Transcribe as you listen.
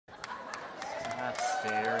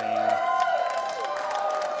Staring.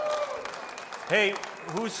 Hey,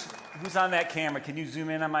 who's on that camera? Can you zoom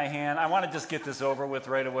in on my hand? I want to just get this over with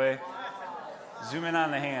right away. Zoom in on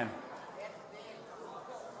the hand.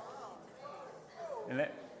 Isn't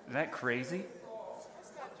that crazy?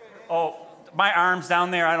 Oh, my arm's down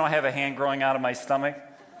there. I don't have a hand growing out of my stomach.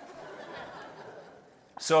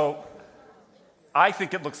 So I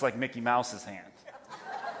think it looks like Mickey Mouse's hand.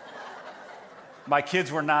 My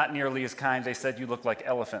kids were not nearly as kind. They said, you look like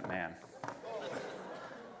Elephant Man.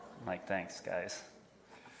 I'm like, thanks, guys.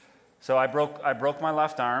 So I broke my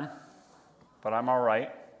left arm, but I'm all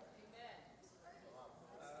right.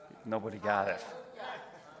 Nobody got it.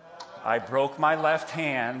 I broke my left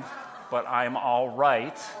hand, but I'm all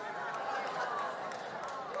right.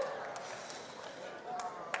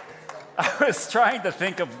 I was trying to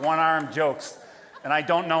think of one-arm jokes, and I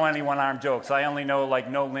don't know any one-arm jokes. I only know, like,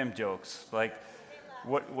 no-limb jokes. Like,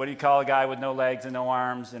 what do you call a guy with no legs and no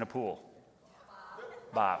arms in a pool?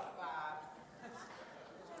 Bob.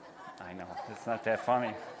 I know, it's not that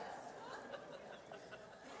funny.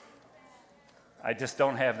 I just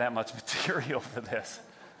don't have that much material for this.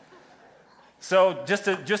 So just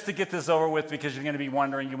to get this over with, because you're going to be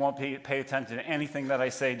wondering, you won't pay attention to anything that I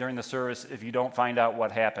say during the service if you don't find out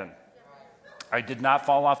what happened. I did not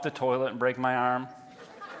fall off the toilet and break my arm.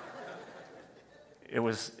 It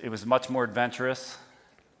was much more adventurous.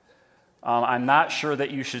 I'm not sure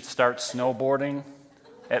that you should start snowboarding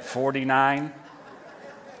at 49.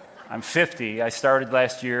 I'm 50. I started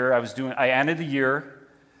last year. I ended the year.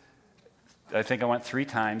 I think I went 3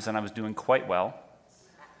 times, and I was doing quite well.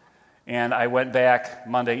 And I went back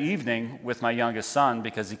Monday evening with my youngest son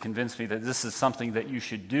because he convinced me that this is something that you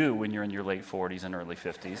should do when you're in your late 40s and early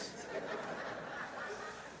 50s.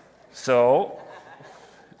 So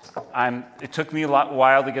it took me a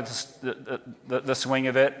while to get the swing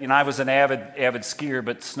of it. You know, I was an avid skier,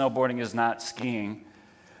 but snowboarding is not skiing.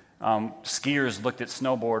 Skiers looked at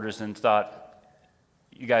snowboarders and thought,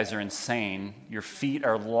 you guys are insane. Your feet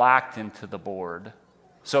are locked into the board.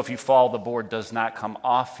 So if you fall, the board does not come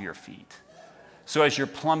off your feet. So as you're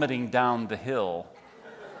plummeting down the hill,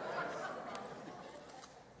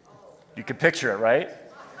 you can picture it, right?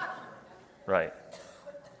 Right.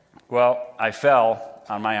 Well, I fell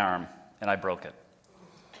on my arm, and I broke it.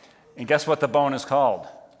 And guess what the bone is called?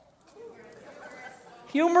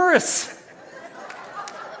 Humerus.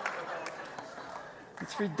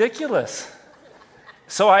 It's ridiculous.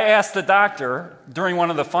 So I asked the doctor during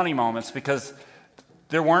one of the funny moments, because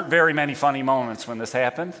there weren't very many funny moments when this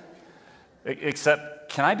happened, except,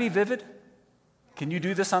 can I be vivid? Can you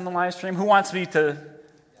do this on the live stream? Who wants me to?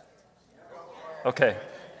 Okay.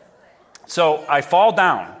 So I fall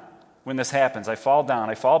down when this happens. I fall down.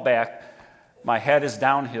 I fall back. My head is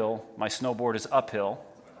downhill. My snowboard is uphill.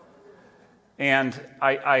 And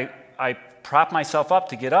I prop myself up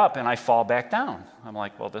to get up, and I fall back down. I'm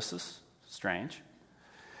like, well, this is strange.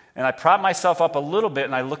 And I prop myself up a little bit,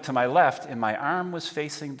 and I look to my left, and my arm was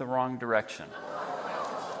facing the wrong direction.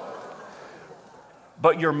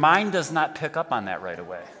 But your mind does not pick up on that right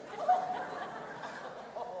away.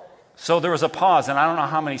 So there was a pause, and I don't know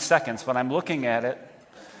how many seconds, but I'm looking at it.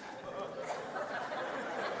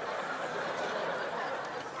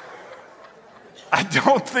 I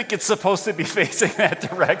don't think it's supposed to be facing that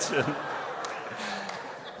direction.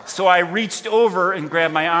 So I reached over and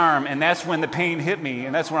grabbed my arm, and that's when the pain hit me,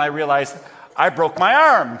 and that's when I realized I broke my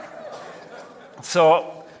arm.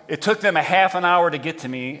 So it took them a half an hour to get to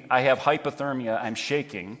me. I have hypothermia. I'm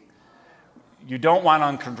shaking. You don't want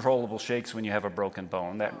uncontrollable shakes when you have a broken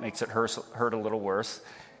bone. That makes it hurt a little worse.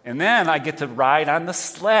 And then I get to ride on the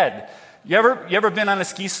sled. You ever been on a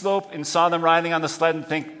ski slope and saw them riding on the sled and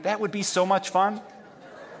think, that would be so much fun?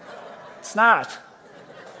 It's not.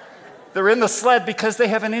 They're in the sled because they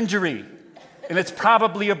have an injury, and it's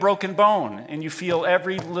probably a broken bone, and you feel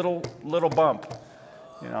every little bump,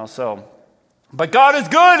 you know. So, but God is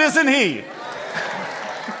good, isn't He?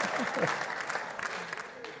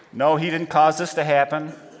 No, He didn't cause this to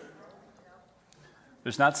happen.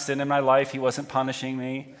 There's not sin in my life. He wasn't punishing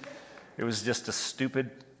me. It was just a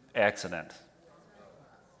stupid accident.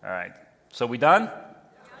 All right. So we done?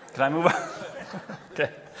 Can I move on? Okay.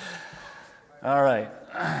 All right.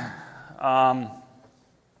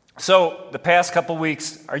 So the past couple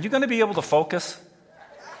weeks, are you going to be able to focus?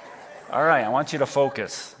 All right, I want you to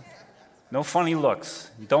focus. No funny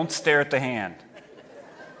looks. Don't stare at the hand.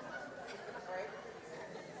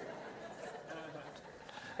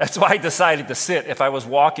 That's why I decided to sit. If I was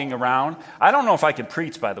walking around, I don't know if I can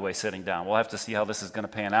preach, by the way, sitting down. We'll have to see how this is going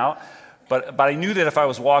to pan out. But I knew that if I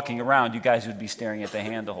was walking around, you guys would be staring at the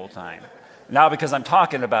hand the whole time. Now, because I'm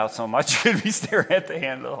talking about so much, you'd be staring at the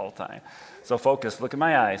handle the whole time. So focus, look in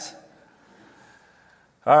my eyes.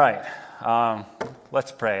 All right,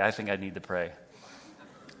 let's pray. I think I need to pray.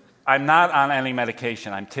 I'm not on any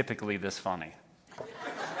medication. I'm typically this funny.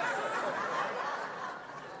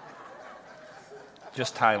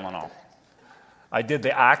 Just Tylenol. I did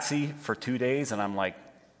the Oxy for 2 days, and I'm like,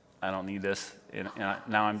 I don't need this. And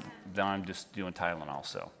now I'm just doing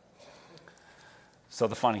Tylenol. So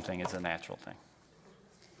the funny thing is a natural thing.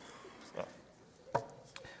 So.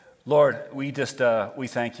 Lord, we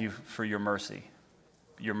thank you for your mercy.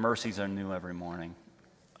 Your mercies are new every morning.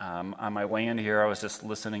 On my way in here, I was just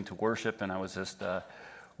listening to worship, and I was just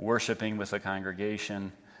worshiping with the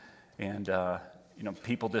congregation, and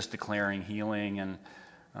people just declaring healing. And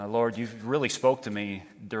Lord, you've really spoke to me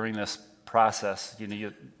during this process.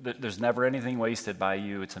 There's never anything wasted by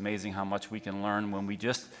you. It's amazing how much we can learn when we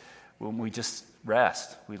just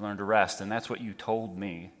rest. We learn to rest, and that's what you told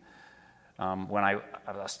me when I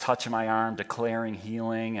was touching my arm, declaring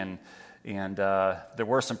healing, and there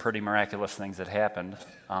were some pretty miraculous things that happened.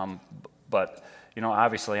 But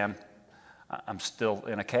obviously I'm still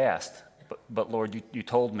in a cast. But Lord, you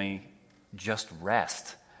told me just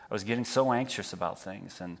rest. I was getting so anxious about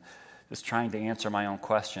things and just trying to answer my own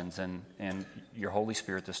questions, and your Holy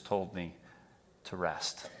Spirit just told me to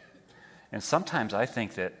rest. And sometimes I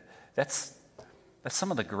think that's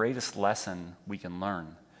some of the greatest lesson we can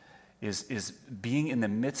learn is being in the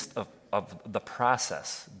midst of the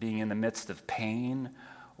process, being in the midst of pain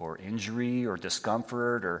or injury or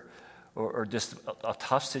discomfort or just a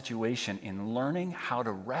tough situation, in learning how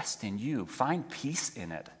to rest in you, find peace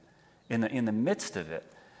in it, in the midst of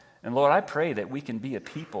it. And Lord, I pray that we can be a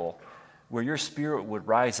people where your Spirit would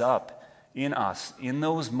rise up in us in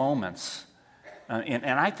those moments.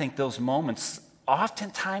 And I think those moments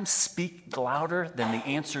oftentimes speak louder than the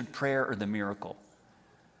answered prayer or the miracle,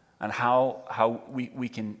 and how we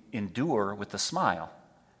can endure with a smile.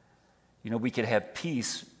 We could have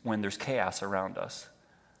peace when there's chaos around us.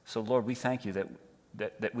 So Lord, we thank you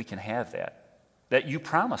that we can have that you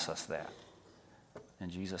promise us that. In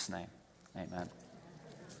Jesus' name, amen.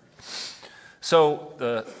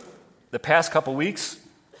 So the past couple weeks,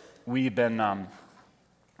 we've been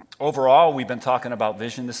talking about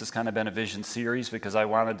vision. This has kind of been a vision series because I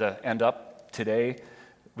wanted to end up today,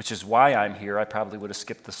 which is why I'm here. I probably would have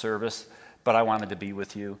skipped the service, but I wanted to be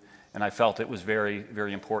with you, and I felt it was very,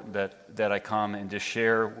 very important that I come and just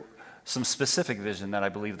share some specific vision that I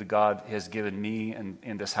believe that God has given me and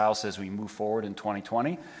in this house as we move forward in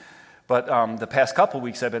 2020. But the past couple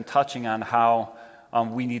weeks, I've been touching on how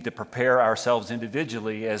we need to prepare ourselves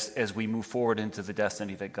individually as we move forward into the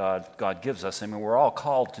destiny that God gives us. I mean, we're all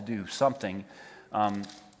called to do something.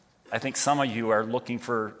 I think some of you are looking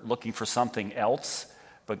for something else,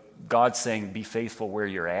 but God's saying, be faithful where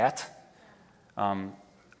you're at.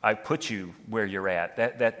 I put you where you're at.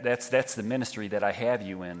 That's the ministry that I have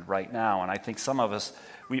you in right now. And I think some of us,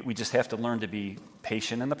 we just have to learn to be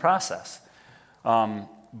patient in the process.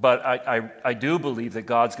 But I do believe that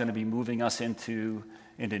God's going to be moving us into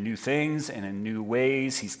new things and in new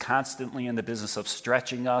ways. He's constantly in the business of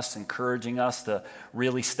stretching us, encouraging us to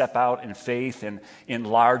really step out in faith and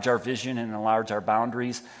enlarge our vision and enlarge our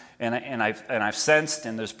boundaries. And I've sensed,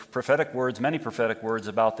 and there's many prophetic words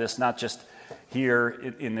about this, not just here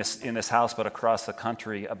in this house, but across the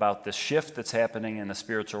country, about the shift that's happening in the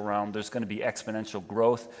spiritual realm. There's going to be exponential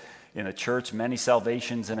growth in the church, many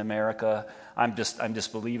salvations in America. I'm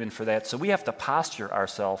just believing for that. So we have to posture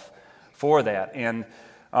ourselves for that. And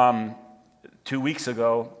 2 weeks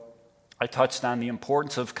ago, I touched on the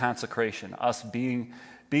importance of consecration, us being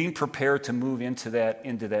prepared to move into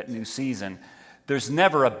that new season. There's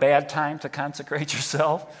never a bad time to consecrate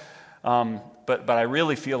yourself, but I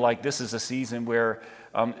really feel like this is a season where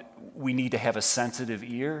we need to have a sensitive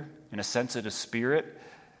ear and a sensitive spirit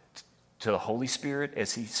to the Holy Spirit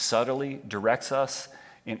as He subtly directs us.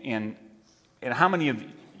 And how many of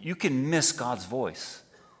you can miss God's voice?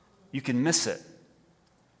 You can miss it.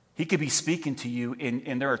 He could be speaking to you,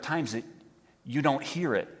 and there are times that you don't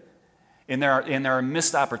hear it. And there are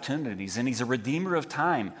missed opportunities, and He's a redeemer of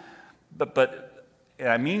time. But and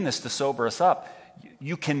I mean this to sober us up,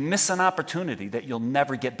 you can miss an opportunity that you'll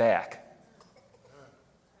never get back.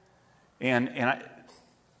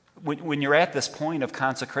 When you're at this point of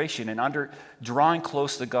consecration and drawing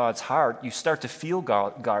close to God's heart, you start to feel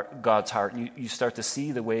God's heart, and you start to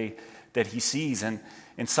see the way that He sees. And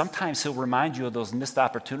sometimes He'll remind you of those missed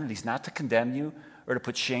opportunities, not to condemn you or to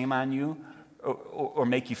put shame on you or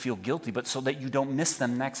make you feel guilty, but so that you don't miss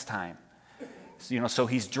them next time. So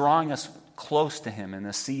He's drawing us close to Him in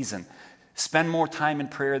this season. Spend more time in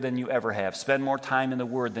prayer than you ever have. Spend more time in the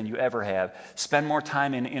Word than you ever have. Spend more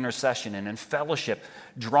time in intercession and in fellowship,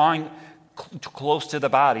 drawing close to the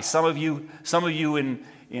body. Some of you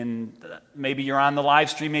in maybe you're on the live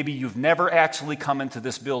stream, maybe you've never actually come into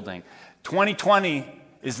this building. 2020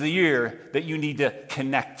 is the year that you need to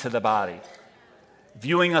connect to the body.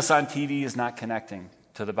 Viewing us on TV is not connecting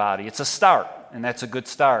to the body. It's a start, and that's a good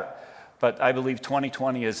start. But I believe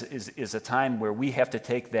 2020 is a time where we have to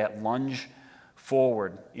take that lunge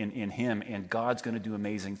forward in Him, and God's going to do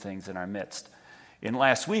amazing things in our midst. In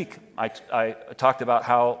last week, I talked about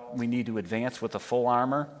how we need to advance with the full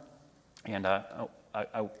armor, and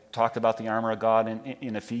I talked about the armor of God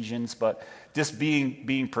in Ephesians, but just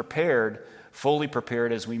being prepared, fully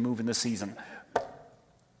prepared as we move in the season.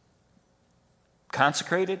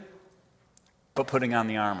 Consecrated, but putting on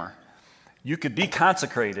the armor. You could be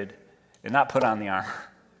consecrated and not put on the armor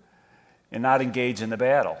and not engage in the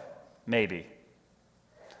battle, maybe.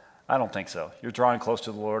 I don't think so. You're drawing close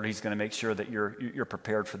to the Lord. He's going to make sure that you're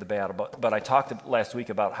prepared for the battle. But I talked last week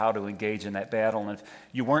about how to engage in that battle, and if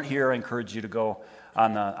you weren't here, I encourage you to go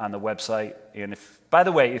on the website. And by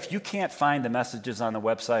the way, if you can't find the messages on the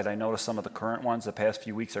website, I noticed some of the current ones the past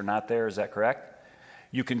few weeks are not there. Is that correct?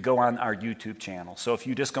 You can go on our YouTube channel. So if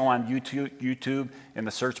you just go on YouTube in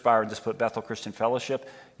the search bar and just put Bethel Christian Fellowship,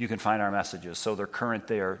 you can find our messages. So they're current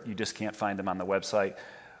there. You just can't find them on the website.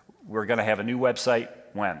 We're going to have a new website.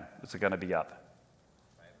 When is it going to be up?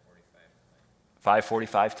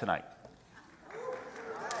 5:45 tonight.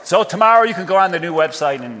 So tomorrow you can go on the new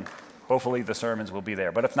website and hopefully the sermons will be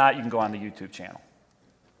there. But if not, you can go on the YouTube channel.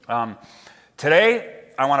 Today,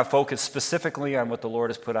 I want to focus specifically on what the Lord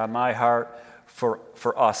has put on my heart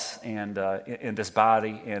for us and in this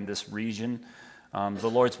body and this region. The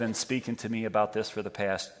Lord's been speaking to me about this for the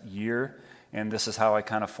past year, and this is how I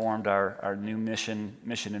kind of formed our new mission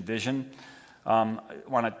and vision. I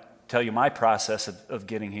want to tell you my process of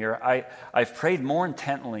getting here. I've prayed more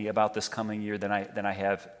intently about this coming year than I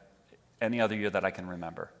have any other year that I can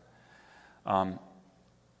remember. And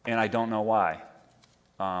I don't know why.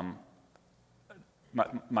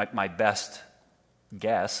 My best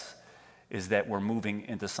guess is that we're moving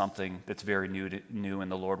into something that's very new, and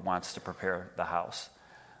the Lord wants to prepare the house.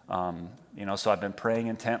 So I've been praying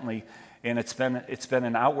intently, and it's been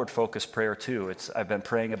an outward focused prayer too. I've been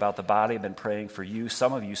praying about the body. I've been praying for you,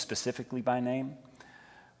 some of you specifically by name,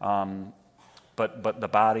 but the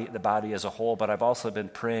body as a whole. But I've also been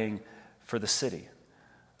praying for the city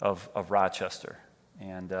of Rochester,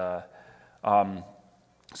 and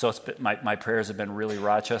so it's been, my prayers have been really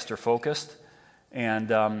Rochester focused.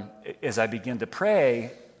 And as I begin to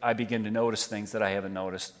pray, I begin to notice things that I haven't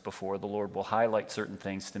noticed before. The Lord will highlight certain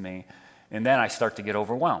things to me, and then I start to get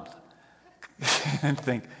overwhelmed and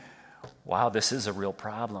think, wow, this is a real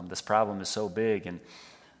problem. This problem is so big. And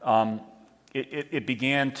it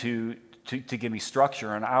began to give me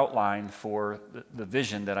structure and outline for the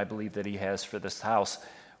vision that I believe that He has for this house,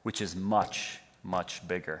 which is much, much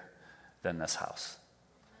bigger than this house.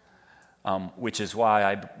 Which is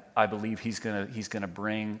why I believe he's gonna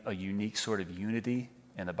bring a unique sort of unity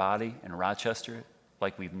in the body in Rochester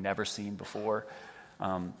like we've never seen before.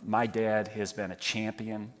 My dad has been a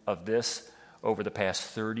champion of this over the past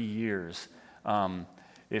 30 years.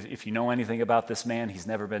 If you know anything about this man, he's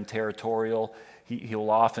never been territorial.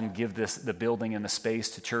 He'll often give the building and the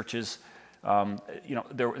space to churches.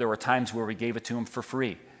 There were times where we gave it to him for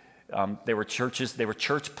free. They were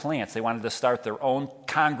church plants. They wanted to start their own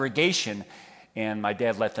congregation, and my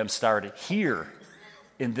dad let them start it here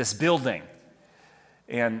in this building.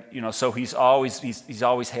 And so he's always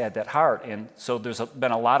had that heart. And so there's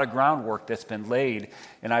been a lot of groundwork that's been laid,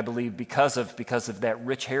 and I believe because of that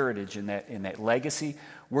rich heritage and that legacy,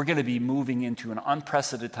 we're going to be moving into an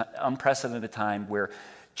unprecedented time where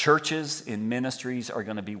churches and ministries are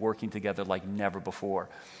going to be working together like never before.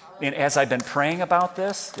 And as I've been praying about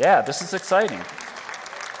this, this is exciting.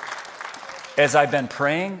 As I've been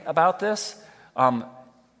praying about this,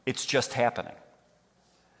 it's just happening.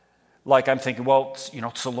 Like I'm thinking, well,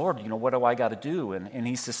 so Lord, what do I got to do? And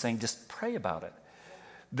He's just saying, just pray about it.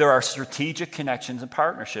 There are strategic connections and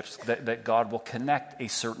partnerships that God will connect a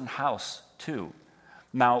certain house to.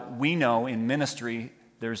 Now, we know in ministry,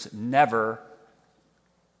 there's never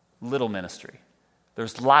little ministry.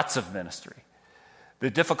 There's lots of ministry. The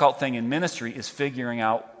difficult thing in ministry is figuring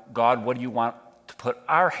out, God, what do you want to put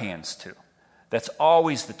our hands to? That's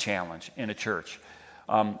always the challenge in a church.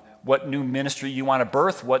 What new ministry you want to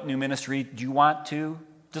birth? What new ministry do you want to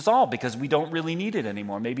dissolve? Because we don't really need it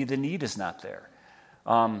anymore. Maybe the need is not there.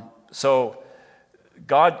 So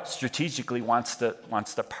God strategically wants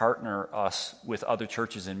to partner us with other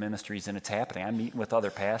churches and ministries, and it's happening. I'm meeting with other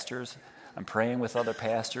pastors. I'm praying with other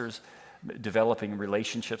pastors, developing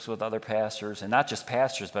relationships with other pastors, and not just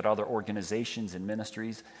pastors, but other organizations and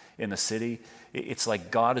ministries in the city. It's like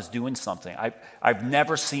God is doing something. I've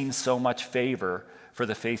never seen so much favor for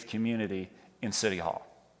the faith community in City Hall.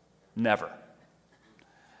 Never.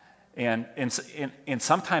 And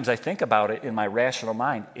sometimes I think about it in my rational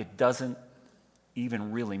mind, it doesn't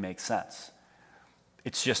even really make sense.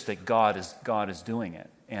 It's just that God is doing it.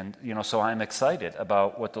 And, so I'm excited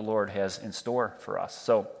about what the Lord has in store for us.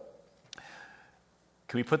 So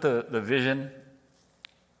can we put the vision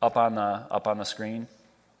up on the screen?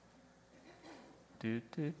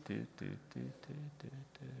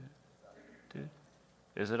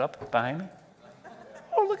 Is it up behind me?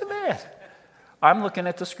 Oh, look at that. I'm looking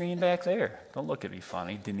at the screen back there. Don't look at me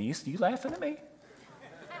funny. Denise, you laughing at me?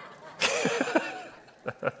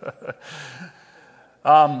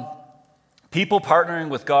 People partnering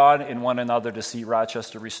with God and one another to see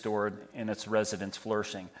Rochester restored and its residents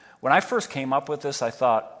flourishing. When I first came up with this, I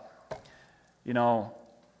thought,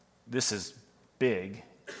 this is big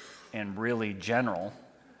and really general,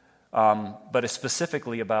 but it's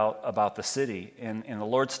specifically about the city. And the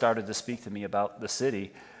Lord started to speak to me about the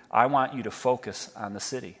city. I want you to focus on the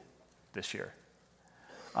city this year.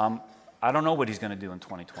 I don't know what he's going to do in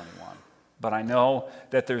 2021. But I know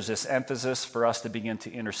that there's this emphasis for us to begin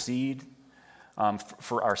to intercede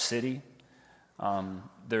for our city.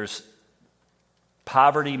 There's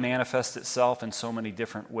poverty manifests itself in so many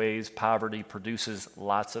different ways. Poverty produces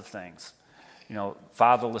lots of things.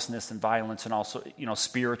 Fatherlessness and violence, and also,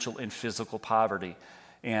 spiritual and physical poverty.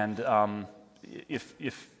 And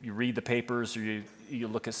if you read the papers or you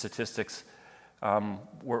look at statistics,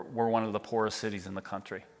 we're one of the poorest cities in the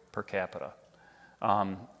country per capita.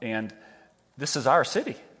 And this is our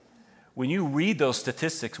city. When you read those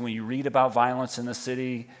statistics, when you read about violence in the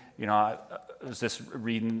city, I was just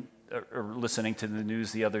reading or listening to the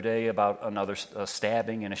news the other day about another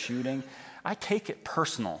stabbing and a shooting. I take it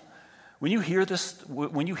personal. When you hear this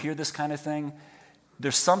kind of thing,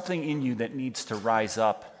 there's something in you that needs to rise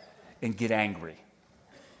up and get angry.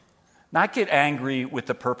 Not get angry with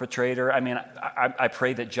the perpetrator. I mean, I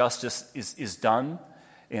pray that justice is done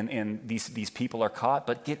and these people are caught,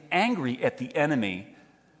 but get angry at the enemy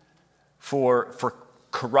for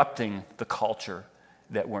corrupting the culture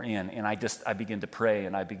that we're in. And I begin to pray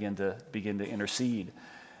and I begin to intercede.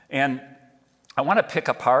 And I want to pick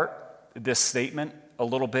apart this statement a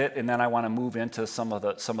little bit, and then I want to move into some of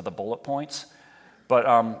the bullet points.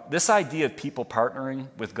 But this idea of people partnering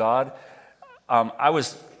with God, I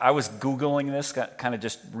was Googling this, kind of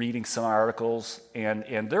just reading some articles,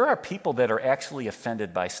 and there are people that are actually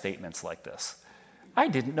offended by statements like this. I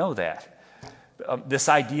didn't know that. This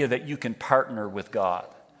idea that you can partner with God.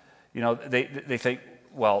 They think,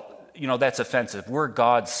 well, that's offensive. We're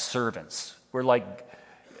God's servants. We're like,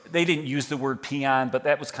 they didn't use the word peon, but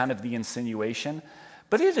that was kind of the insinuation.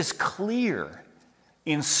 But it is clear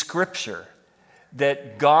in Scripture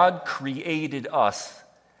that God created us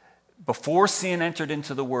before sin entered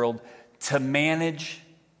into the world to manage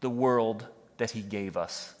the world that he gave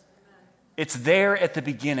us. It's there at the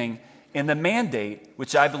beginning, and the mandate,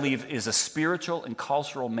 which I believe is a spiritual and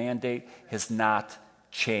cultural mandate, has not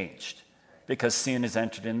changed because sin has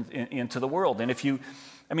entered into the world. And if you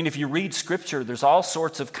read Scripture, there's all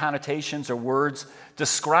sorts of connotations or words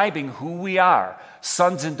describing who we are,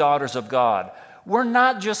 sons and daughters of God. We're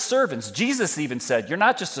not just servants. Jesus even said, you're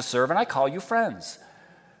not just a servant, I call you friends.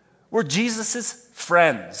 We're Jesus'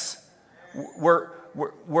 friends.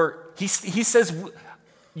 He says,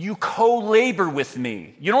 you co-labor with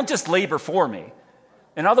me. You don't just labor for me.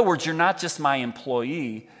 In other words, you're not just my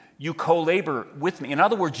employee. You co-labor with me. In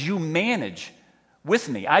other words, you manage with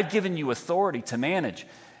me. I've given you authority to manage.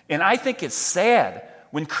 And I think it's sad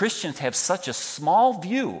when Christians have such a small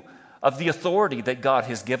view of the authority that God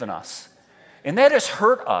has given us. And that has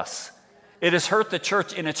hurt us. It has hurt the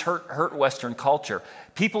church, and it's hurt Western culture.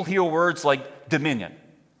 People hear words like dominion.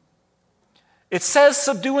 It says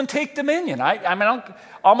subdue and take dominion.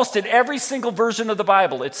 Almost in every single version of the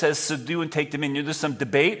Bible, it says subdue and take dominion. There's some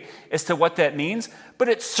debate as to what that means, but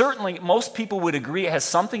it certainly, most people would agree, it has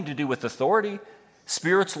something to do with authority,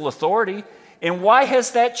 spiritual authority. And why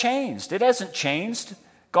has that changed? It hasn't changed.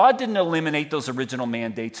 God didn't eliminate those original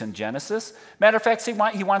mandates in Genesis. Matter of fact, he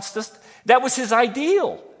wants this. That was his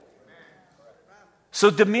ideal. So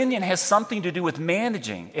dominion has something to do with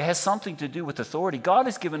managing. It has something to do with authority. God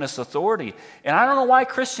has given us authority. And I don't know why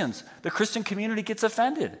the Christian community gets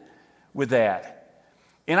offended with that.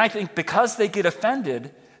 And I think because they get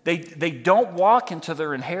offended, They don't walk into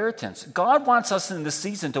their inheritance. God wants us in this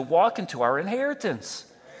season to walk into our inheritance.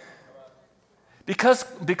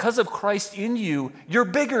 Because of Christ in you, you're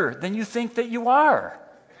bigger than you think that you are.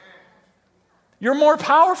 You're more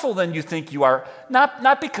powerful than you think you are.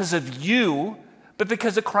 Not because of you, but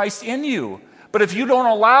because of Christ in you. But if you don't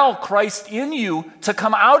allow Christ in you to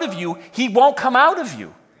come out of you, he won't come out of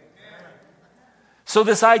you. So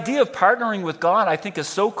this idea of partnering with God, I think, is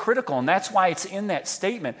so critical, and that's why it's in that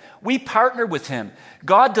statement. We partner with him.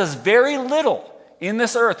 God does very little in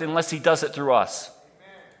this earth unless he does it through us.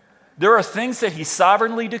 There are things that he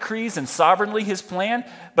sovereignly decrees and sovereignly his plan,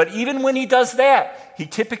 but even when he does that, he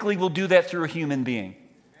typically will do that through a human being.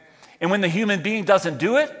 And when the human being doesn't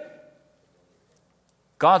do it,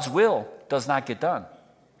 God's will does not get done.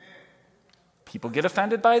 People get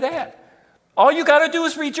offended by that. All you got to do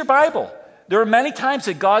is read your Bible. There are many times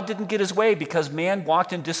that God didn't get his way because man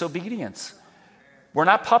walked in disobedience. We're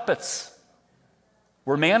not puppets.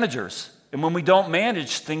 We're managers. And when we don't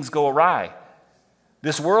manage, things go awry.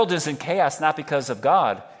 This world is in chaos not because of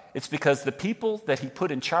God. It's because the people that he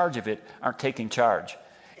put in charge of it aren't taking charge.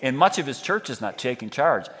 And much of his church is not taking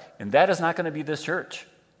charge. And that is not going to be this church.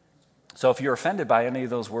 So if you're offended by any of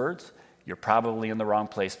those words, you're probably in the wrong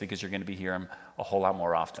place because you're going to be hearing them a whole lot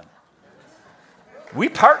more often. We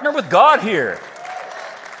partner with God here.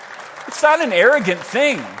 It's not an arrogant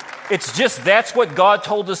thing. It's just that's what God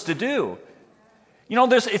told us to do. You know,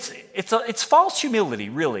 it's false humility,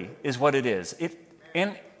 really, is what it is.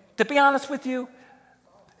 And to be honest with you,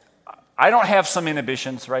 I don't have some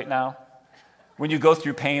inhibitions right now. When you go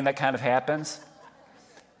through pain, that kind of happens.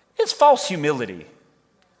 It's false humility.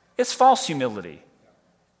 It's false humility.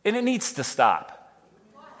 And it needs to stop.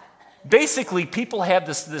 Basically, people have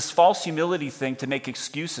this false humility thing to make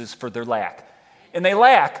excuses for their lack. And they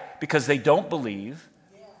lack because they don't believe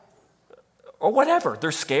or whatever.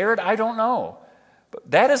 They're scared. I don't know. But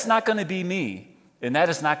that is not going to be me, and that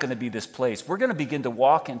is not going to be this place. We're going to begin to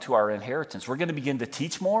walk into our inheritance. We're going to begin to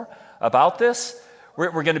teach more about this.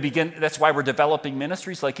 We're going to begin, that's why we're developing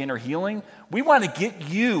ministries like Inner Healing. We want to get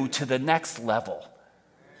you to the next level.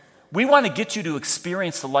 We want to get you to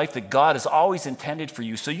experience the life that God has always intended for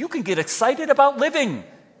you so you can get excited about living.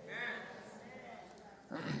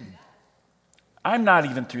 I'm not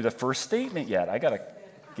even through the first statement yet. I got to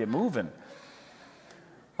get moving.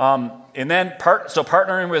 And then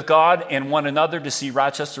partnering with God and one another to see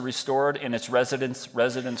Rochester restored and its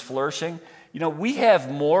residents flourishing. You know, we have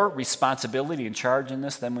more responsibility and charge in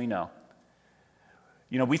this than we know.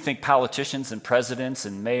 You know, we think politicians and presidents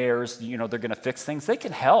and mayors, you know, they're going to fix things. They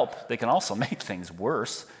can help. They can also make things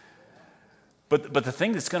worse. But the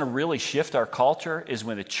thing that's going to really shift our culture is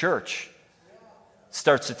when the church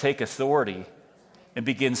starts to take authority and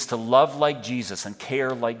begins to love like Jesus and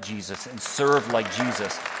care like Jesus and serve like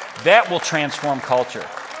Jesus. That will transform culture.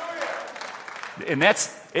 And that's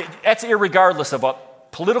irregardless of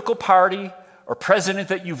what political party or president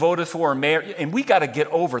that you voted for or mayor. And we got to get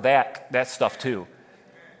over that stuff too.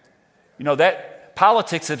 You know, that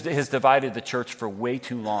politics has divided the church for way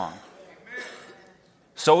too long.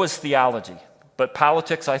 So is theology. But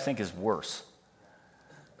politics, I think, is worse.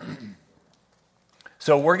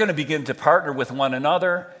 So we're going to begin to partner with one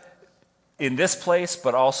another in this place,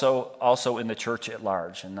 but also in the church at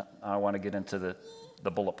large. And I want to get into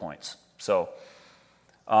the bullet points. So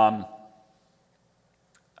I'm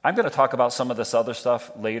going to talk about some of this other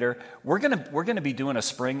stuff later. We're going to be doing a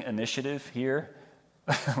spring initiative here.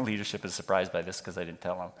 Leadership is surprised by this because I didn't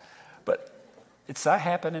tell them. But it's not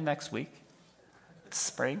happening next week. It's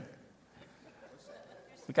spring.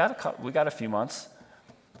 We got a few months.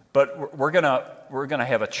 But we're gonna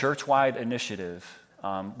have a church-wide initiative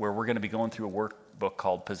where we're going to be going through a workbook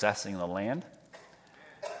called Possessing the Land.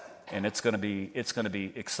 And it's going to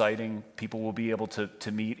be exciting. People will be able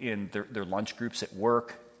to meet in their lunch groups at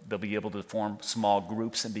work. They'll be able to form small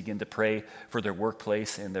groups and begin to pray for their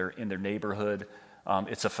workplace and in their neighborhood.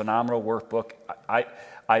 It's a phenomenal workbook.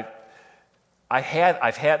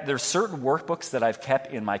 There's certain workbooks that I've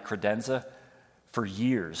kept in my credenza for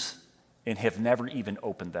years and have never even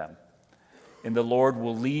opened them. And the Lord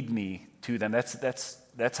will lead me to them.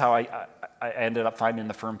 That's how I ended up finding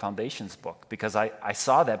the Firm Foundations book, because I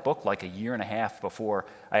saw that book like a year and a half before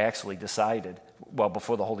I actually decided,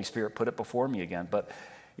 before the Holy Spirit put it before me again. But,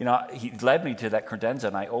 you know, he led me to that credenza,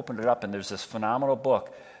 and I opened it up, and there's this phenomenal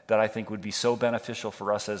book that I think would be so beneficial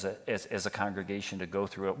for us as a congregation to go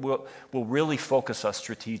through it. Will really focus us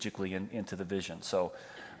strategically into the vision. So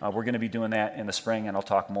we're going to be doing that in the spring, and I'll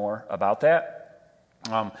talk more about that.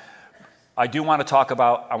 I want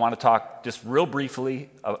to talk just real briefly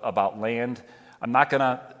about land. I'm not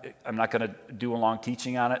gonna do a long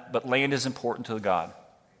teaching on it, but land is important to God.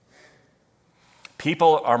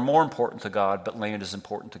 People are more important to God, but land is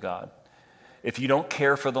important to God. If you don't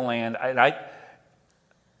care for the land, I'm an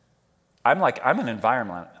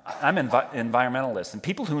environmentalist, and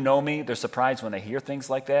people who know me, they're surprised when they hear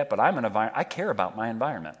things like that. But I care about my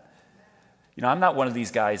environment. I'm not one of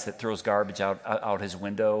these guys that throws garbage out his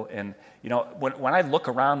window. And when I look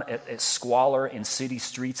around at squalor in city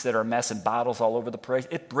streets that are a mess and bottles all over the place,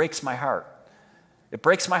 it breaks my heart. It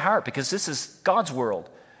breaks my heart because this is God's world.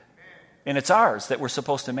 And it's ours that we're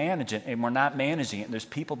supposed to manage it, and we're not managing it. And there's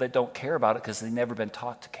people that don't care about it because they've never been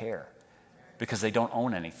taught to care, because they don't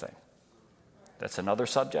own anything. That's another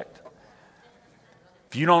subject.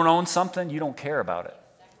 If you don't own something, you don't care about it.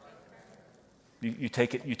 You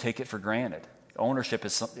take it for granted. Ownership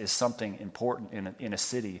is something important in a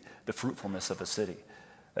city, the fruitfulness of a city.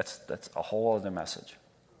 That's a whole other message.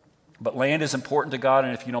 But land is important to God,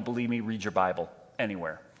 and if you don't believe me, read your Bible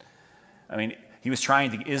anywhere. He was trying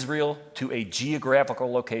to get Israel to a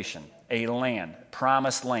geographical location, a land,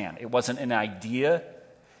 promised land. It wasn't an idea.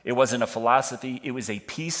 It wasn't a philosophy. It was a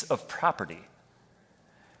piece of property.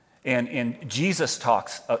 And Jesus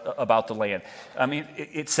talks about the land.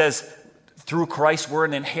 It says, through Christ, we're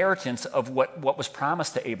an inheritance of what was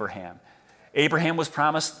promised to Abraham. Abraham was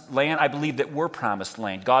promised land. I believe that we're promised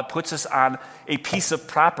land. God puts us on a piece of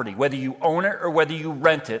property. Whether you own it or whether you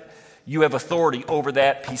rent it, you have authority over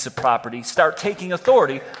that piece of property. Start taking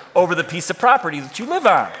authority over the piece of property that you live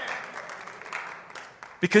on.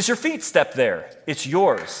 Because your feet step there. It's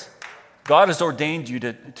yours. God has ordained you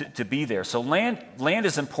to be there. So land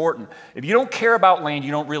is important. If you don't care about land, you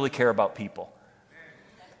don't really care about people.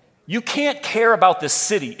 You can't care about the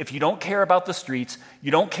city if you don't care about the streets, you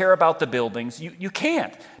don't care about the buildings. You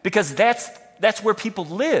can't, because that's where people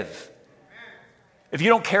live. If you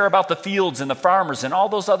don't care about the fields and the farmers and all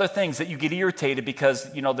those other things that you get irritated because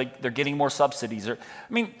they're getting more subsidies.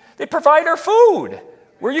 They provide our food.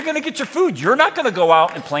 Where are you going to get your food? You're not going to go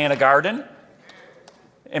out and plant a garden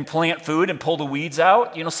and plant food and pull the weeds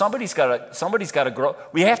out. Somebody's got to grow.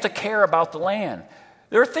 We have to care about the land.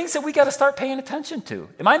 There are things that we got to start paying attention to.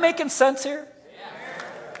 Am I making sense here?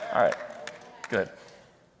 Yeah. All right, good.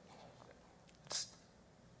 It's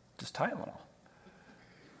just Tylenol.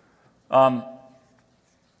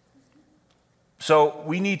 So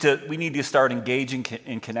we need to start engaging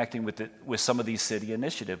and connecting with some of these city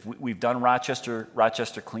initiatives. We've done Rochester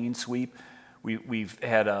Clean Sweep. We've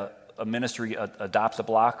had a ministry, Adopt a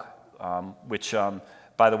Block, which,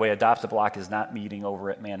 by the way, Adopt a Block is not meeting over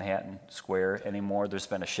at Manhattan Square anymore. There's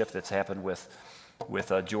been a shift that's happened with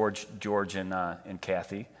George and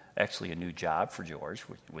Kathy. Actually, a new job for George,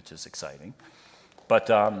 which is exciting. But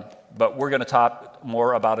we're going to talk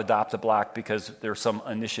more about Adopt a Block because there are some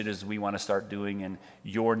initiatives we want to start doing in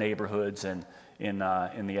your neighborhoods and in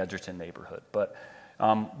the Edgerton neighborhood. But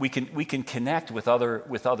we can connect with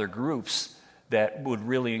other groups that would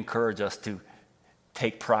really encourage us to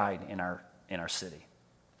take pride in our city,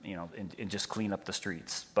 and just clean up the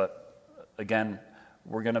streets. But again,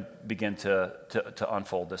 we're going to begin to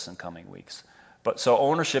unfold this in coming weeks. But so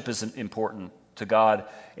ownership is important to God,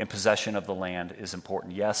 and possession of the land is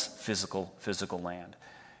important. Yes, physical land.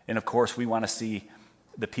 And of course, we want to see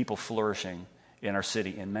the people flourishing in our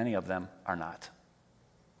city, and many of them are not.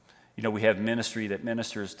 We have ministry that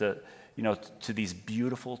ministers to these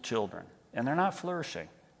beautiful children, and they're not flourishing,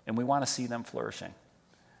 and we want to see them flourishing.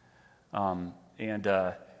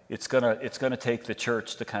 It's gonna take the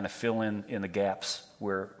church to kind of fill in the gaps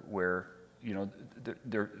where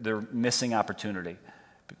they're missing opportunity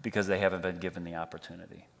because they haven't been given the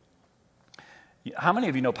opportunity. How many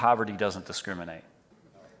of you know poverty doesn't discriminate?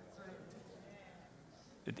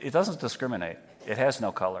 It doesn't discriminate. It has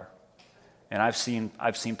no color. And I've seen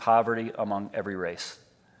poverty among every race,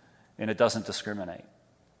 and it doesn't discriminate.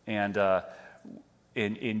 And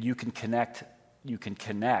you can connect. You can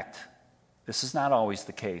connect. This is not always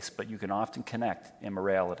the case, but you can often connect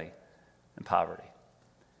immorality and poverty.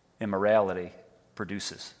 Immorality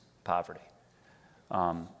produces poverty.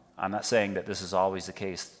 I'm not saying that this is always the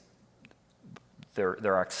case.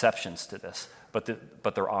 There are exceptions to this,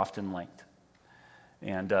 but they're often linked.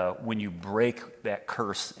 And when you break that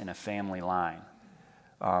curse in a family line,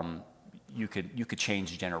 you could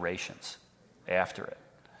change generations after it.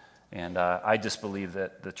 And I just believe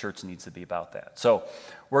that the church needs to be about that. So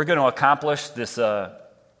we're going to accomplish this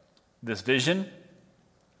vision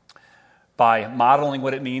by modeling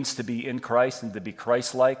what it means to be in Christ and to be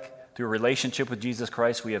Christ-like. Through a relationship with Jesus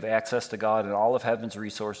Christ, we have access to God and all of heaven's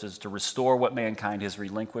resources to restore what mankind has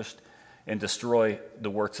relinquished and destroy the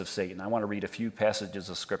works of Satan. I want to read a few passages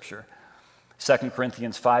of Scripture. 2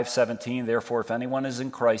 Corinthians 5:17, therefore, if anyone is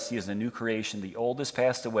in Christ, he is a new creation. The old has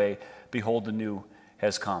passed away. Behold, the new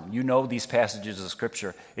has come. You know these passages of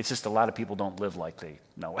Scripture. It's just a lot of people don't live like they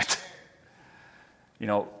know it.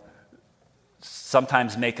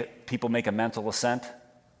 Sometimes people make a mental assent.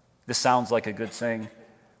 This sounds like a good thing,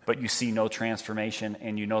 but you see no transformation,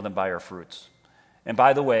 and you know them by our fruits. And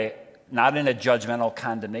by the way, not in a judgmental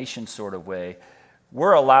condemnation sort of way,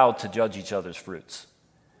 we're allowed to judge each other's fruits.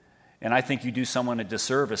 And I think you do someone a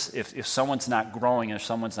disservice if someone's not growing or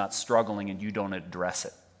someone's not struggling and you don't address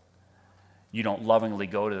it. You don't lovingly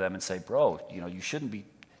go to them and say, bro, you shouldn't be,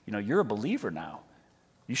 you're a believer now.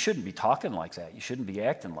 You shouldn't be talking like that. You shouldn't be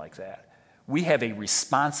acting like that. We have a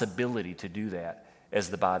responsibility to do that as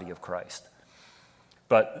the body of Christ.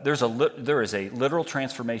 But there is a literal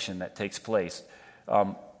transformation that takes place.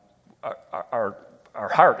 Our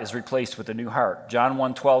heart is replaced with a new heart. John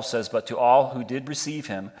 1:12 says, but to all who did receive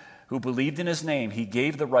him, who believed in his name, he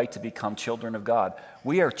gave the right to become children of God.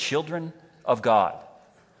 We are children of God.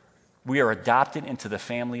 We are adopted into the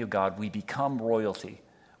family of God. We become royalty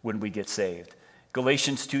when we get saved.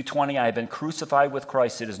 Galatians 2:20, I have been crucified with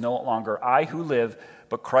Christ. It is no longer I who live,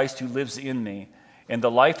 but Christ who lives in me. And the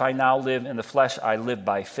life I now live in the flesh, I live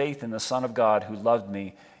by faith in the Son of God who loved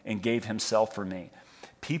me and gave himself for me.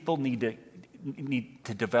 People need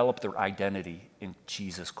to develop their identity in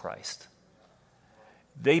Jesus Christ.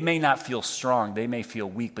 They may not feel strong, they may feel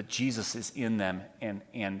weak, but Jesus is in them, and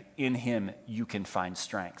in him you can find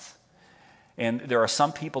strength. And there are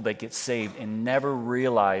some people that get saved and never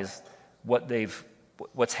realize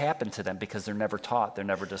what's happened to them because they're never taught, they're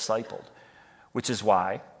never discipled. Which is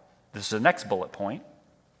why, this is the next bullet point,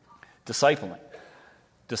 discipling.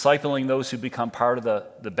 Discipling those who become part of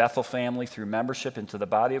the Bethel family through membership into the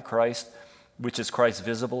body of Christ, which is Christ's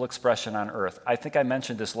visible expression on earth. I think I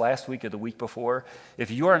mentioned this last week or the week before.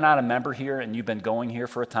 If you are not a member here and you've been going here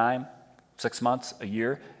for a time, 6 months, a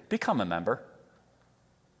year, become a member.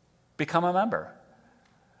 Become a member.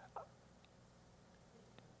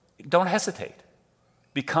 Don't hesitate.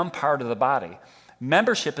 Become part of the body.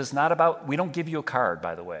 Membership is not about, we don't give you a card,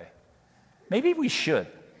 by the way. Maybe we should.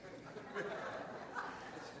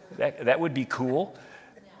 That would be cool.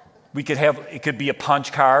 It could be a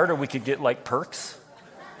punch card, or we could get like perks.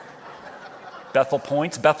 Bethel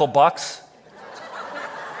points, Bethel bucks.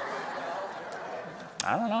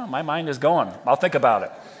 I don't know. My mind is going. I'll think about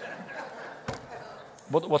it.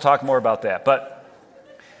 We'll talk more about that. But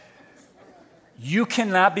you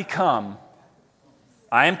cannot become,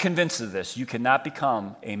 I am convinced of this, you cannot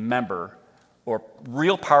become a member or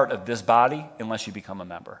real part of this body unless you become a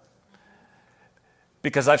member.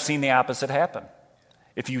 Because I've seen the opposite happen.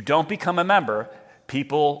 If you don't become a member,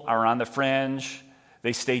 people are on the fringe,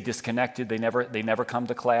 they stay disconnected, they never come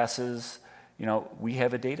to classes. We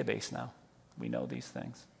have a database now. We know these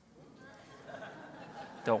things.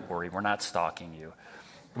 Don't worry, we're not stalking you.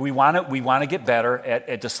 We want to get better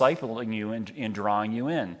at discipling you and drawing you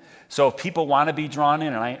in. So if people want to be drawn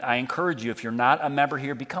in, and I encourage you, if you're not a member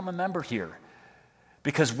here, become a member here.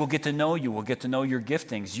 Because we'll get to know you. We'll get to know your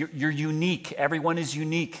giftings. You're unique. Everyone is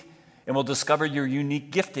unique. And we'll discover your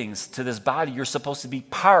unique giftings to this body. You're supposed to be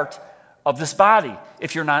part of this body.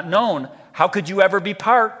 If you're not known, how could you ever be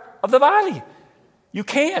part of the body? You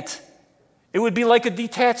can't. It would be like a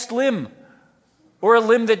detached limb or a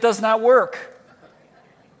limb that does not work.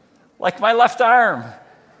 Like my left arm.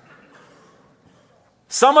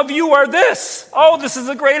 Some of you are this. Oh, this is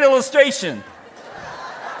a great illustration.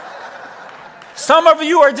 Some of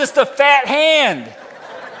you are just a fat hand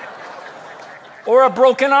or a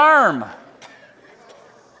broken arm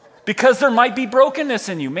because there might be brokenness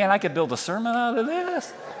in you. Man, I could build a sermon out of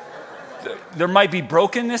this. There might be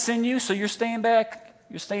brokenness in you, so you're staying back.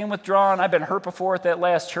 You're staying withdrawn. I've been hurt before at that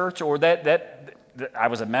last church, or that I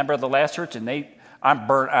was a member of the last church, and I'm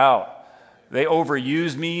burnt out. They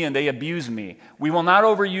overuse me and they abuse me. We will not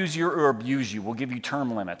overuse you or abuse you. We'll give you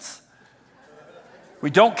term limits. We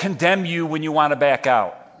don't condemn you when you want to back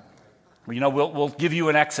out. We'll give you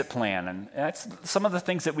an exit plan. And that's some of the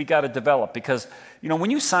things that we got to develop. Because, when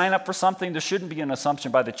you sign up for something, there shouldn't be an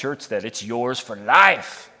assumption by the church that it's yours for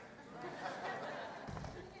life.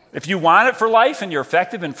 If you want it for life and you're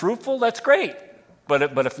effective and fruitful, that's great.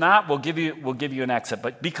 But if not, we'll give you an exit.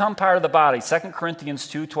 But become part of the body. 2 Corinthians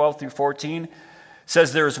 2:12 through 14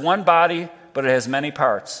 says there is one body, but it has many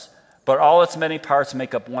parts. But all its many parts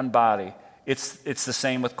make up one body. It's the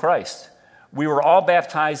same with Christ. We were all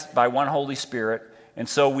baptized by one Holy Spirit, and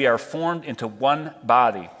so we are formed into one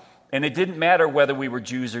body. And it didn't matter whether we were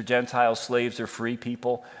Jews or Gentiles, slaves or free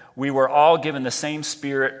people. We were all given the same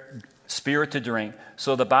Spirit spirit to drink.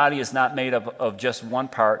 So the body is not made up of just one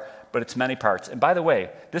part, but it's many parts. And by the way,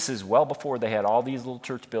 this is well before they had all these little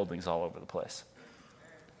church buildings all over the place.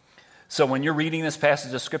 So when you're reading this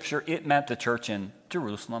passage of Scripture, it meant the church in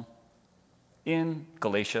Jerusalem, in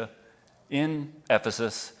Galatia, in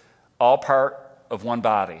Ephesus, all part of one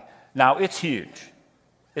body. Now, it's huge.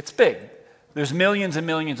 It's big. There's millions and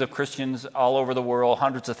millions of Christians all over the world,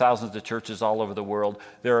 hundreds of thousands of churches all over the world.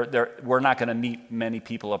 We're not going to meet many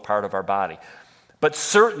people a part of our body. But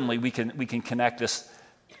certainly we can connect this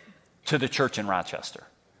to the church in Rochester.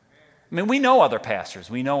 I mean, we know other pastors.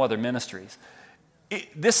 We know other ministries.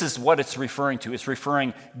 This is what it's referring to. It's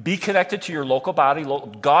referring, be connected to your local body.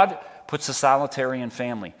 God puts a solitary in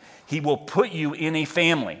family. He will put you in a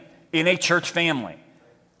family, in a church family.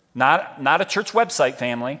 Not a church website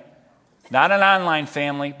family, not an online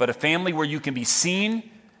family, but a family where you can be seen,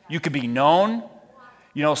 you can be known.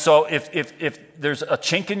 You know, so if there's a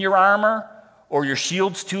chink in your armor or your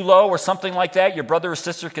shield's too low or something like that, your brother or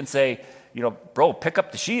sister can say, you know, bro, pick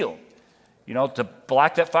up the shield, you know, to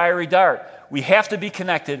block that fiery dart. We have to be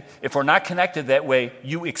connected. If we're not connected that way,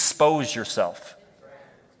 you expose yourself.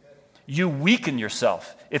 You weaken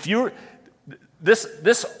yourself. If you're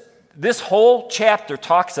this whole chapter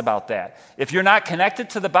talks about that. If you're not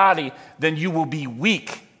connected to the body, then you will be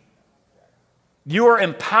weak. You are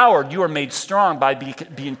empowered, you are made strong by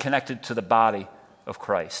being connected to the body of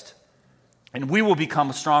Christ. And we will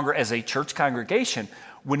become stronger as a church congregation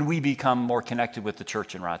when we become more connected with the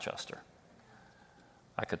church in Rochester.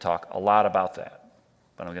 I could talk a lot about that,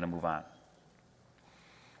 but I'm going to move on.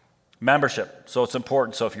 Membership. So it's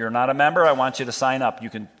important. So if you're not a member, I want you to sign up. You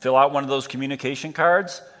can fill out one of those communication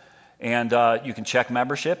cards, and you can check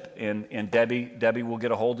membership, and Debbie will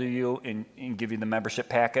get a hold of you and give you the membership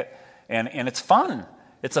packet. And it's fun.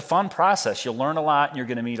 It's a fun process. You'll learn a lot, and you're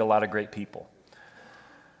going to meet a lot of great people.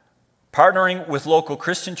 Partnering with local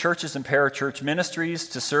Christian churches and parachurch ministries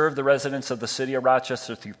to serve the residents of the city of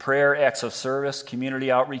Rochester through prayer, acts of service,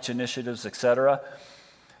 community outreach initiatives, etc.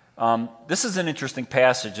 This is an interesting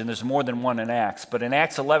passage, and there's more than one in Acts. But in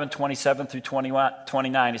Acts 11:27 through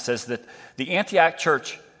 29, it says that the Antioch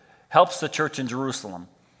church helps the church in Jerusalem.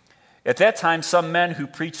 At that time, some men who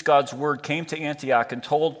preached God's word came to Antioch and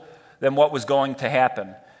told them what was going to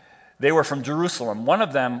happen. They were from Jerusalem. One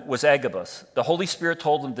of them was Agabus. The Holy Spirit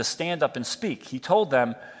told him to stand up and speak. He told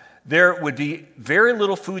them there would be very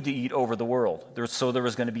little food to eat over the world, so there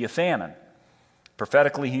was going to be a famine.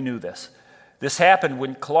 Prophetically, he knew this. This happened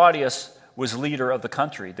when Claudius was leader of the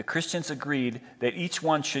country. The Christians agreed that each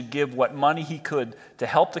one should give what money he could to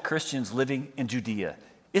help the Christians living in Judea.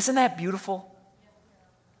 Isn't that beautiful?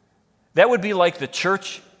 That would be like the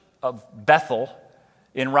church of Bethel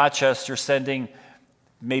in Rochester sending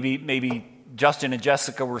maybe Justin and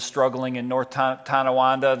Jessica were struggling in North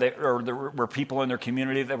Tonawanda, or there were people in their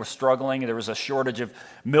community that were struggling. There was a shortage of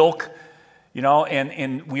milk, you know,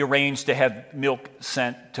 and we arranged to have milk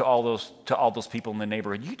sent to all those people in the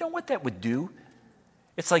neighborhood. You know what that would do?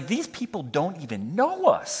 It's like these people don't even know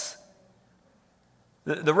us.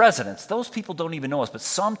 The residents, those people don't even know us, but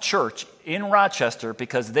some church in Rochester,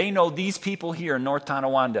 because they know these people here in North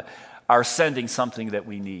Tonawanda are sending something that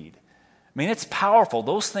we need. I mean, it's powerful.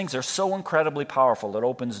 Those things are so incredibly powerful. It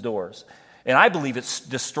opens doors. And I believe it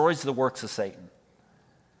destroys the works of Satan.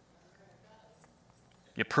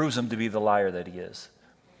 It proves him to be the liar that he is.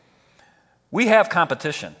 We have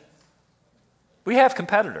competition. We have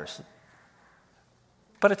competitors.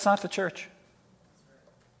 But it's not the church.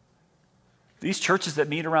 These churches that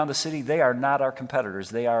meet around the city, they are not our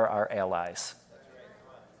competitors. They are our allies.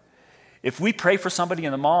 If we pray for somebody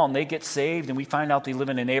in the mall and they get saved and we find out they live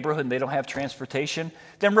in a neighborhood and they don't have transportation,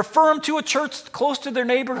 then refer them to a church close to their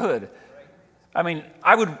neighborhood. I mean,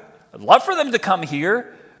 I'd love for them to come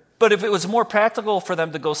here, but if it was more practical for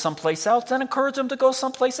them to go someplace else, then encourage them to go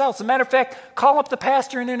someplace else. As a matter of fact, call up the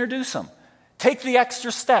pastor and introduce them. Take the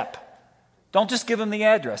extra step. Don't just give them the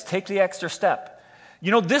address. Take the extra step.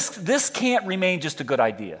 You know, this can't remain just a good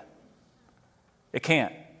idea. It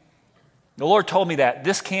can't. The Lord told me that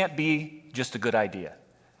this can't be just a good idea.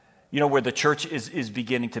 You know, where the church is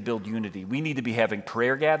beginning to build unity. We need to be having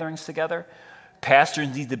prayer gatherings together.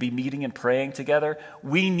 Pastors need to be meeting and praying together.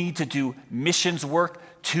 We need to do missions work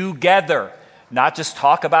together, not just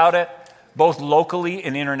talk about it, both locally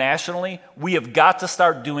and internationally. We have got to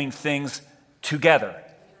start doing things together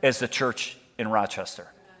as the church in Rochester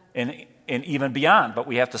and even beyond, but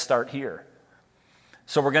we have to start here.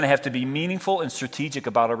 So we're going to have to be meaningful and strategic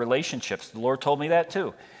about our relationships. The Lord told me that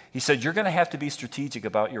too. He said, you're going to have to be strategic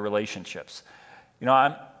about your relationships. You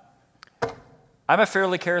know, I'm a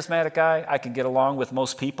fairly charismatic guy. I can get along with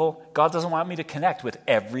most people. God doesn't want me to connect with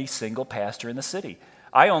every single pastor in the city.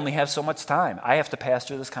 I only have so much time. I have to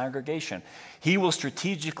pastor this congregation. He will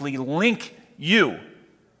strategically link you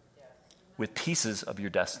with pieces of your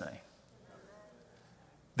destiny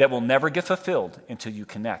that will never get fulfilled until you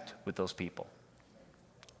connect with those people.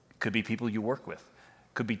 Could be people you work with.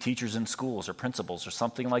 Could be teachers in schools or principals or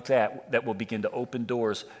something like that that will begin to open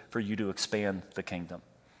doors for you to expand the kingdom.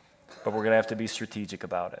 But we're going to have to be strategic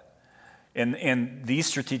about it. And these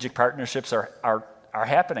strategic partnerships are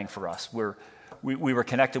happening for us. We were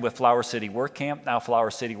connected with Flower City Work Camp. Now Flower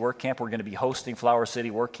City Work Camp, we're going to be hosting Flower City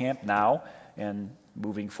Work Camp now and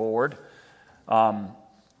moving forward.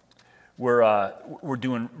 We're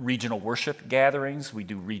doing regional worship gatherings. We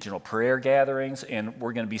do regional prayer gatherings, and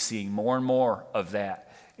we're going to be seeing more and more of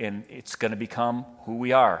that. And it's going to become who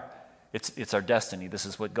we are. It's our destiny. This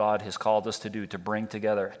is what God has called us to do, to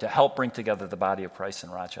help bring together the body of Christ in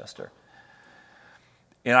Rochester.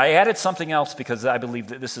 And I added something else because I believe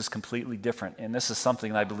that this is completely different, and this is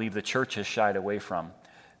something that I believe the church has shied away from.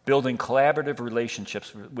 Building collaborative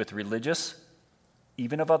relationships with religious,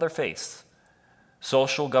 even of other faiths,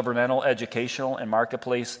 social, governmental, educational, and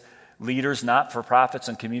marketplace leaders, not-for-profits,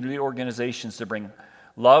 and community organizations to bring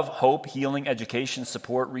love, hope, healing, education,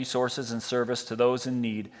 support, resources, and service to those in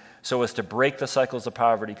need so as to break the cycles of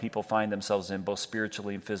poverty people find themselves in, both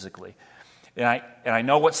spiritually and physically. And I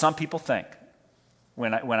know what some people think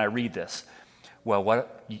when I read this. Well,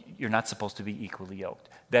 you're not supposed to be equally yoked.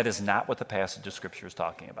 That is not what the passage of Scripture is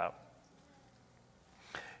talking about.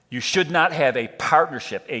 You should not have a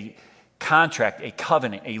partnership, a contract, a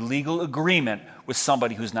covenant, a legal agreement with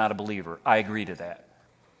somebody who's not a believer. I agree to that.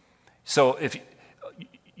 So if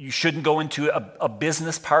you shouldn't go into a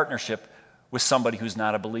business partnership with somebody who's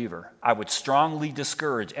not a believer. I would strongly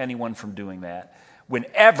discourage anyone from doing that.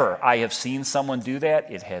 Whenever I have seen someone do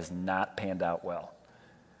that, it has not panned out well.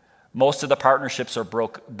 Most of the partnerships are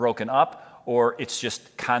broken up, or it's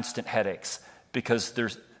just constant headaches because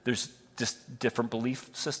there's just different belief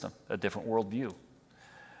system, a different worldview.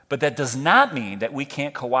 But that does not mean that we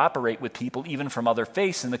can't cooperate with people even from other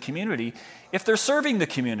faiths in the community if they're serving the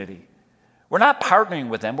community. We're not partnering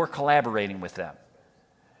with them, we're collaborating with them.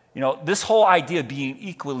 You know, this whole idea of being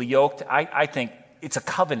equally yoked, I think it's a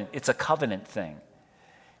covenant thing.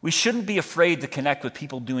 We shouldn't be afraid to connect with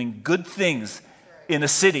people doing good things in the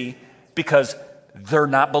city because they're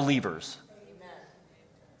not believers.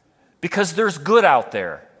 Because there's good out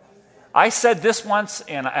there. I said this once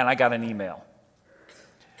and I got an email.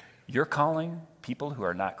 You're calling people who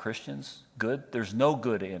are not Christians good? There's no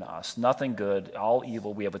good in us. Nothing good, all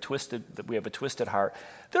evil. We have a twisted heart.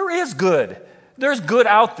 There is good. There's good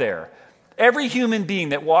out there. Every human being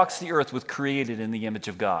that walks the earth was created in the image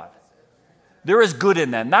of God. There is good in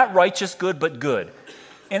them. Not righteous good, but good.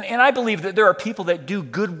 And I believe that there are people that do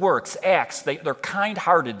good works, acts. They're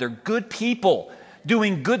kind-hearted. They're good people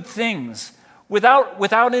doing good things without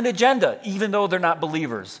an agenda, even though they're not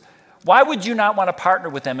believers. Why would you not want to partner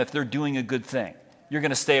with them if they're doing a good thing? You're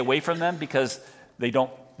going to stay away from them because they don't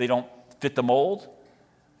fit the mold?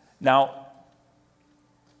 Now,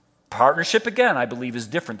 partnership, again, I believe is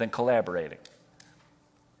different than collaborating.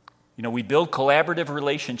 You know, we build collaborative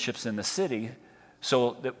relationships in the city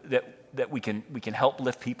so that we can help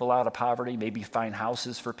lift people out of poverty, maybe find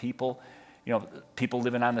houses for people. You know, people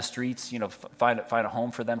living on the streets, you know, find a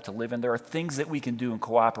home for them to live in. There are things that we can do and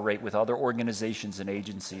cooperate with other organizations and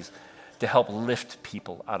agencies to help lift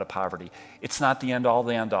people out of poverty. It's not the end-all,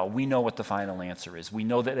 the end-all. We know what the final answer is. We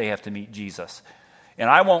know that they have to meet Jesus. And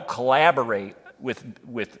I won't collaborate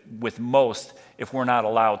with most if we're not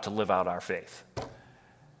allowed to live out our faith.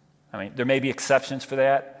 I mean, there may be exceptions for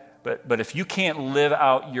that, but if you can't live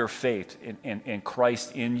out your faith in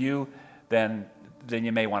Christ in you, then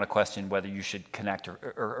you may want to question whether you should connect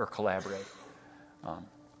or collaborate.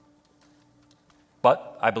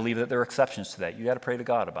 But I believe that there are exceptions to that. You got to pray to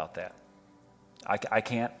God about that. I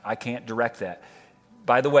can't direct that.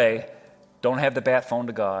 By the way, don't have the bat phone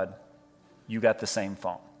to God. You got the same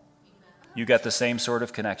phone. You got the same sort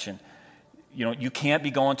of connection. You know, you can't be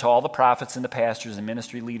going to all the prophets and the pastors and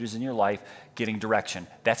ministry leaders in your life getting direction.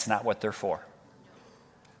 That's not what they're for.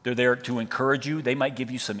 They're there to encourage you. They might give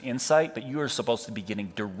you some insight, but you are supposed to be getting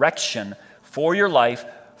direction for your life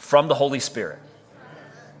from the Holy Spirit.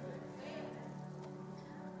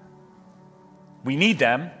 We need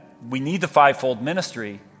them. We need the fivefold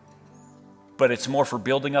ministry, but it's more for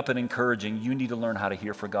building up and encouraging. You need to learn how to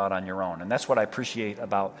hear from God on your own. And that's what I appreciate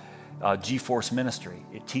about G-Force ministry.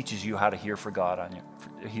 It teaches you how to hear from God on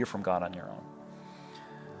your own.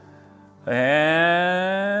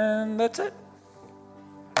 And that's it.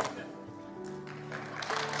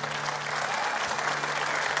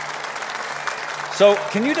 So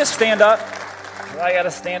can you just stand up? I got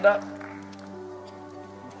to stand up.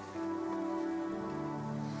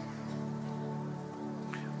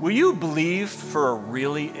 Will you believe for a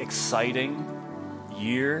really exciting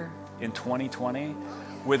year in 2020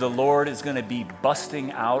 where the Lord is going to be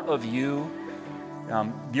busting out of you?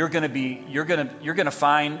 You're going to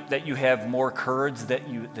find that you have more courage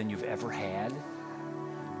than you've ever had.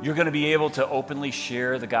 You're going to be able to openly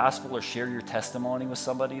share the gospel or share your testimony with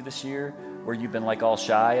somebody this year where you've been like all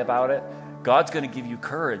shy about it. God's going to give you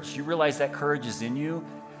courage. You realize that courage is in you.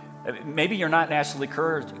 Maybe you're not naturally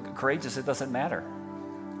courageous. It doesn't matter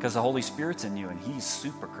because the Holy Spirit's in you and He's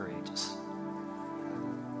super courageous.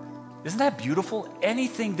 Isn't that beautiful?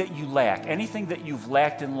 Anything that you lack, anything that you've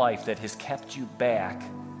lacked in life that has kept you back,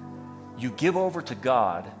 you give over to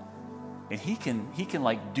God and He can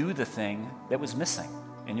like do the thing that was missing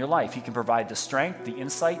in your life. He can provide the strength, the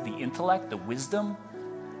insight, the intellect, the wisdom,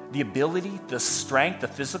 the ability, the strength, the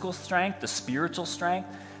physical strength, the spiritual strength,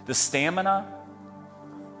 the stamina.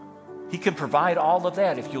 He can provide all of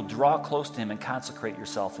that if you'll draw close to Him and consecrate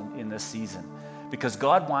yourself in this season. Because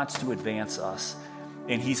God wants to advance us.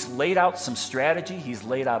 And He's laid out some strategy. He's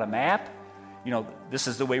laid out a map. You know, this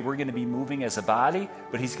is the way we're going to be moving as a body,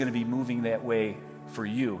 but He's going to be moving that way for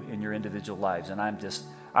you in your individual lives. And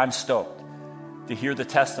I'm stoked to hear the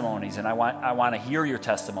testimonies, and I want to hear your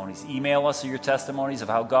testimonies. Email us your testimonies of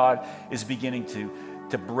how God is beginning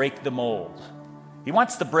to break the mold. He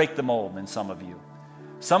wants to break the mold in some of you.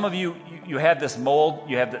 Some of you have this mold,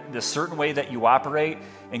 you have this certain way that you operate,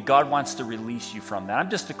 and God wants to release you from that. I'm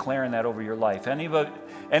just declaring that over your life. Any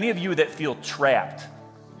of you that feel trapped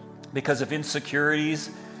because of insecurities,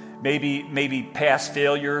 maybe past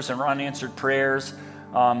failures or unanswered prayers,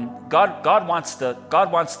 God wants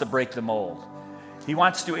to break the mold. He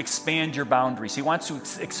wants to expand your boundaries. He wants to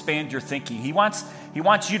expand your thinking. He wants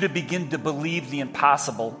you to begin to believe the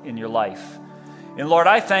impossible in your life. And Lord,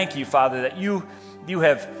 I thank you, Father, that you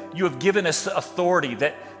have given us authority,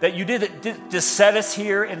 that you did to set us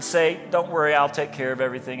here and say, don't worry, I'll take care of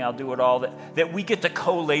everything, I'll do it all, that we get to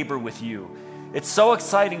co-labor with you. It's so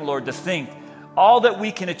exciting, Lord, to think all that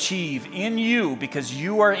we can achieve in you because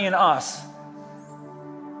you are in us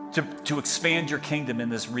to expand your kingdom in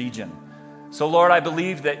this region. So, Lord, I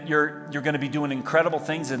believe that you're going to be doing incredible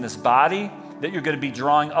things in this body, that you're going to be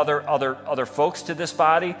drawing other folks to this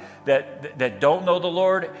body that don't know the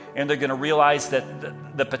Lord, and they're going to realize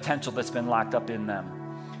that the potential that's been locked up in them.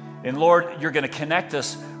 And Lord, you're going to connect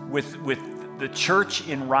us with the church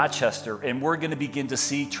in Rochester, and we're going to begin to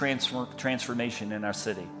see transformation in our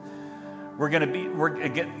city. We're going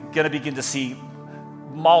to begin to see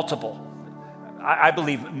multiple, I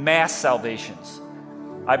believe, mass salvations.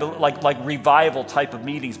 Like revival type of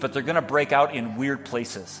meetings, but they're going to break out in weird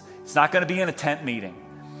places. It's not going to be in a tent meeting.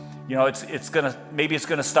 You know, maybe it's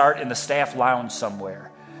going to start in the staff lounge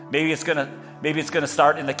somewhere. Maybe it's going to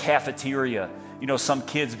start in the cafeteria. You know, some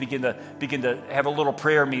kids begin to have a little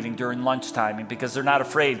prayer meeting during lunchtime because they're not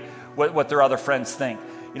afraid what their other friends think.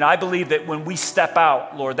 You know, I believe that when we step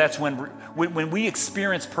out, Lord, that's when we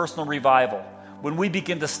experience personal revival. When we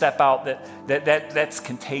begin to step out, that's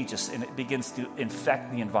contagious, and it begins to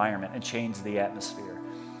infect the environment and change the atmosphere.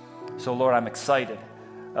 So, Lord, I'm excited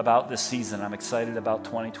about this season. I'm excited about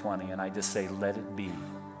 2020, and I just say, let it be,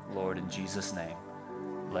 Lord, in Jesus' name.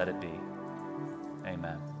 Let it be.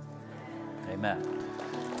 Amen. Amen.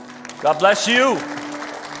 God bless you.